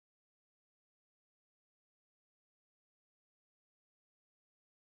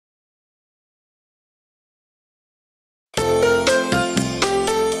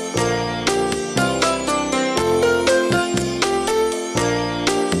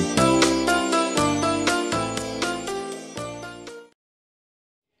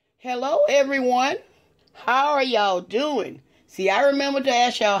everyone. How are y'all doing? See, I remember to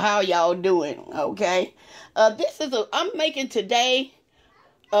ask y'all how y'all doing, okay? I'm making today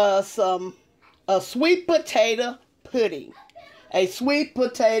some sweet potato pudding. A sweet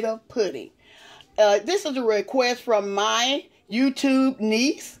potato pudding. This is a request from my YouTube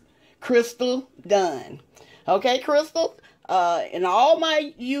niece, Crystal Dunn. Okay, Crystal? And all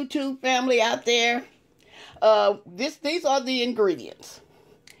my YouTube family out there, these are the ingredients.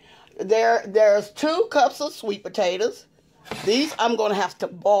 There's 2 cups of sweet potatoes. These I'm going to have to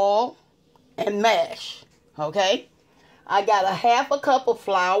boil and mash. Okay? I got a half a cup of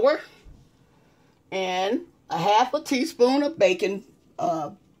flour and a half a teaspoon of baking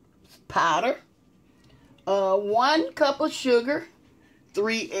powder. 1 cup of sugar,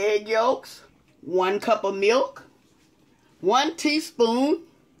 3 egg yolks, 1 cup of milk, 1 teaspoon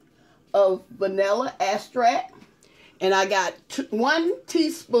of vanilla extract, and I got 1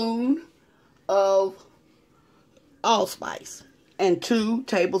 teaspoon of allspice and 2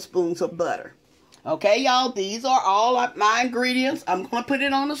 tablespoons of butter. Okay, y'all, these are all my ingredients. I'm going to put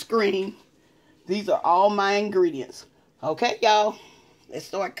it on the screen. These are all my ingredients. Okay, y'all, let's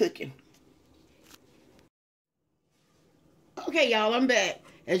start cooking. Okay, y'all, I'm back.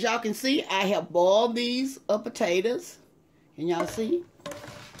 As y'all can see, I have boiled these potatoes. Can y'all see?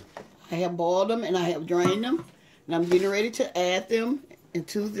 I have boiled them and I have drained them. And I'm getting ready to add them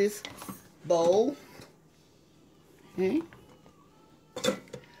into this bowl. Okay.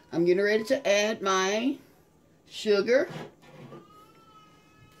 I'm getting ready to add my sugar.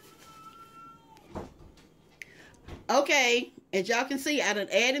 Okay, as y'all can see, I done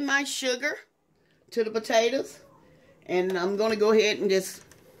added my sugar to the potatoes. And I'm going to go ahead and just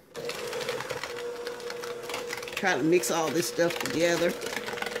try to mix all this stuff together.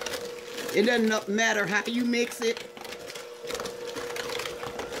 It doesn't matter how you mix it.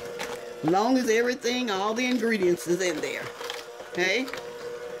 As long as everything, all the ingredients is in there. Okay?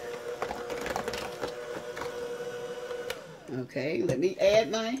 Okay, let me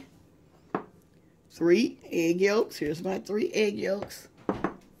add my 3 egg yolks. Here's my 3 egg yolks.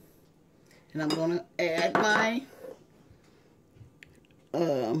 And I'm going to add my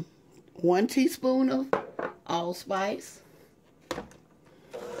 1 teaspoon of allspice.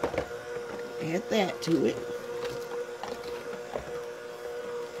 Add that to it.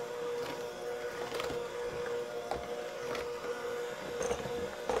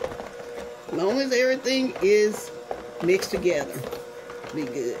 As long as everything is mixed together, be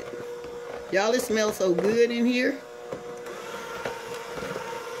good. Y'all, it smells so good in here.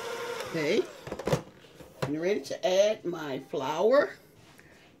 Okay. I'm ready to add my flour.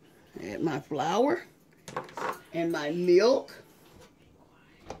 Add my flour and my milk.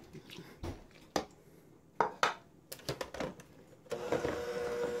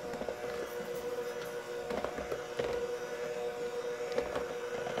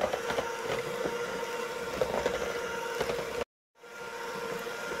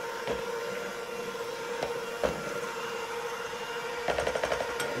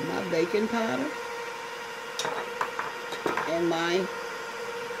 My baking powder and my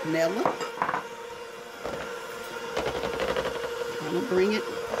vanilla. I'm gonna bring it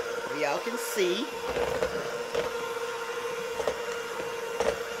where y'all can see.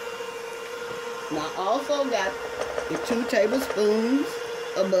 And I also got the 2 tablespoons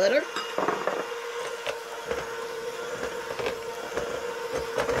of butter.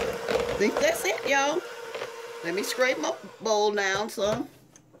 I think that's it, y'all. Let me scrape my bowl down some.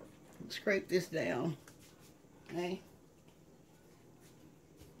 Scrape this down. Okay.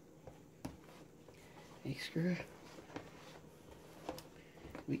 Make sure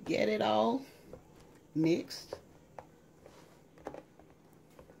we get it all mixed.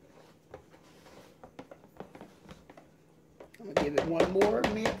 I'm gonna give it one more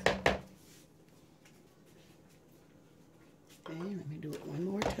mix. Okay, let me do it one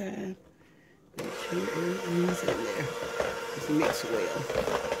more time. Make sure everything's in there. Just mix well.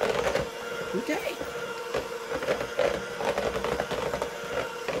 Okay.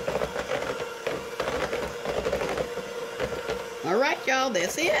 All right, y'all,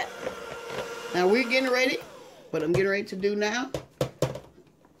 that's it. Now we're getting ready. What I'm getting ready to do now,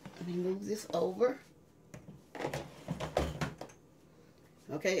 let me move this over.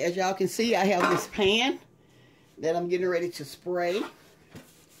 Okay, as y'all can see, I have this pan that I'm getting ready to spray.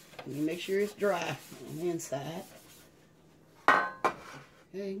 Let me make sure it's dry on the inside.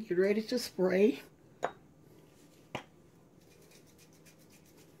 Okay, get ready to spray.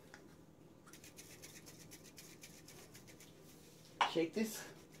 Shake this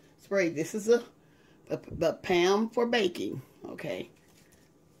spray. This is a pan for baking. Okay.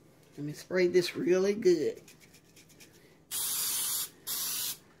 Let me spray this really good.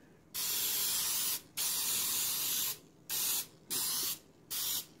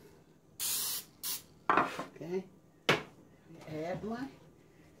 Okay. Add my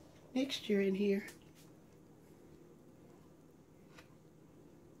mixture in here.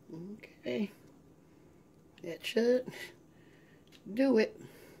 Okay. That should do it.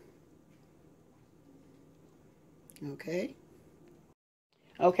 Okay.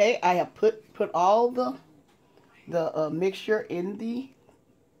 Okay, I have put all the mixture in the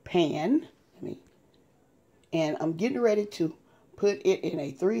pan. And I'm getting ready to put it in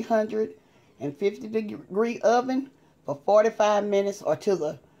a 350-degree oven for 45 minutes or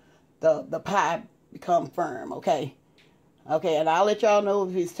till the pie become firm, okay? Okay, and I'll let y'all know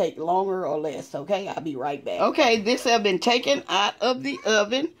if it's take longer or less, okay? I'll be right back. Okay, this has been taken out of the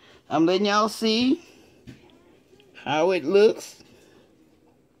oven. I'm letting y'all see how it looks.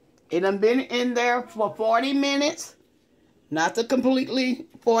 It done been in there for 40 minutes. Not the completely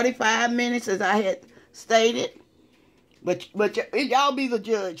 45 minutes as I had stated. But y'all be the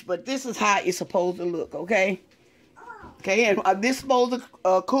judge. But this is how it's supposed to look, okay? Okay, and this is supposed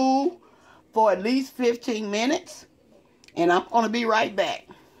to cool for at least 15 minutes. And I'm going to be right back,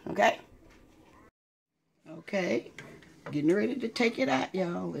 okay? Okay, getting ready to take it out,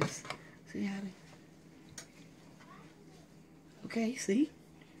 y'all. Let's see how okay, see?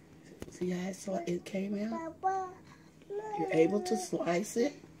 See how it came out? You're able to slice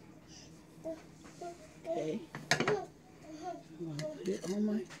it. Okay. I'm going to put it on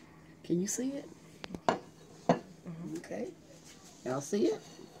my... Can you see it? Okay. Y'all see it?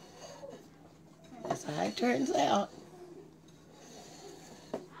 That's how it turns out.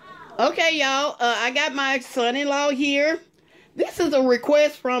 Okay, y'all. I got my son-in-law here. This is a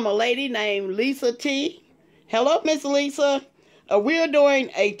request from a lady named Lisa T. Hello, Miss Lisa. We're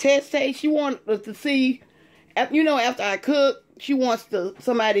doing a test taste. She wants us to see, you know, after I cook, she wants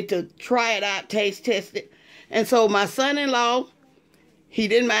somebody to try it out, test it. And so my son-in-law, he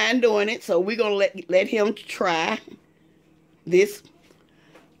didn't mind doing it, so we're going to let him try this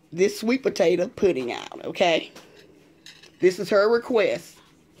sweet potato pudding out, okay? This is her request.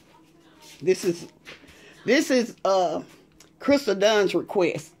 This is Crystal Dunn's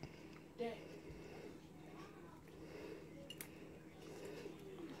request.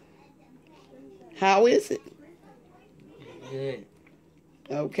 How is it? Good.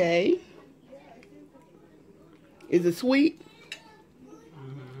 Okay. Is it sweet?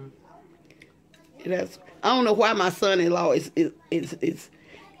 Mm-hmm. It has. I don't know why my son-in-law is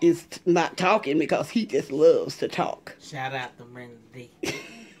not talking, because he just loves to talk. Shout out to Brenda D.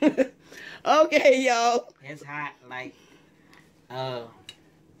 Okay, y'all. It's hot, like, at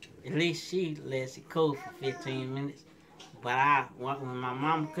least she lets it cool for 15 minutes. But when my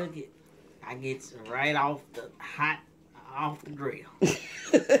mom cook it, I get right off the grill.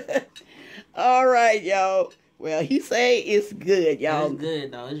 All right, y'all. Well, he say it's good, y'all. It's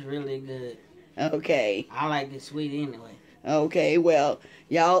good, though. It's really good. Okay. I like it sweet anyway. Okay, well,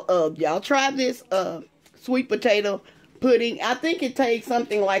 y'all try this sweet potato pudding. I think it takes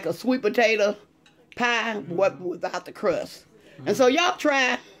something like a sweet potato pie, without the crust. And so y'all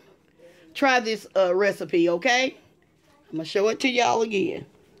try this recipe, okay? I'm gonna show it to y'all again.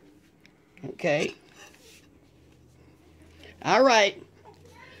 Okay. All right.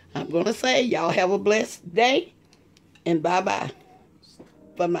 I'm gonna say y'all have a blessed day, and bye-bye.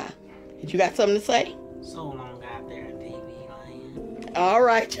 Bye-bye. Did you got something to say? So long out there in TV land. All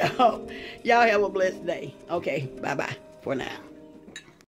right, y'all. Y'all have a blessed day. Okay, bye-bye for now.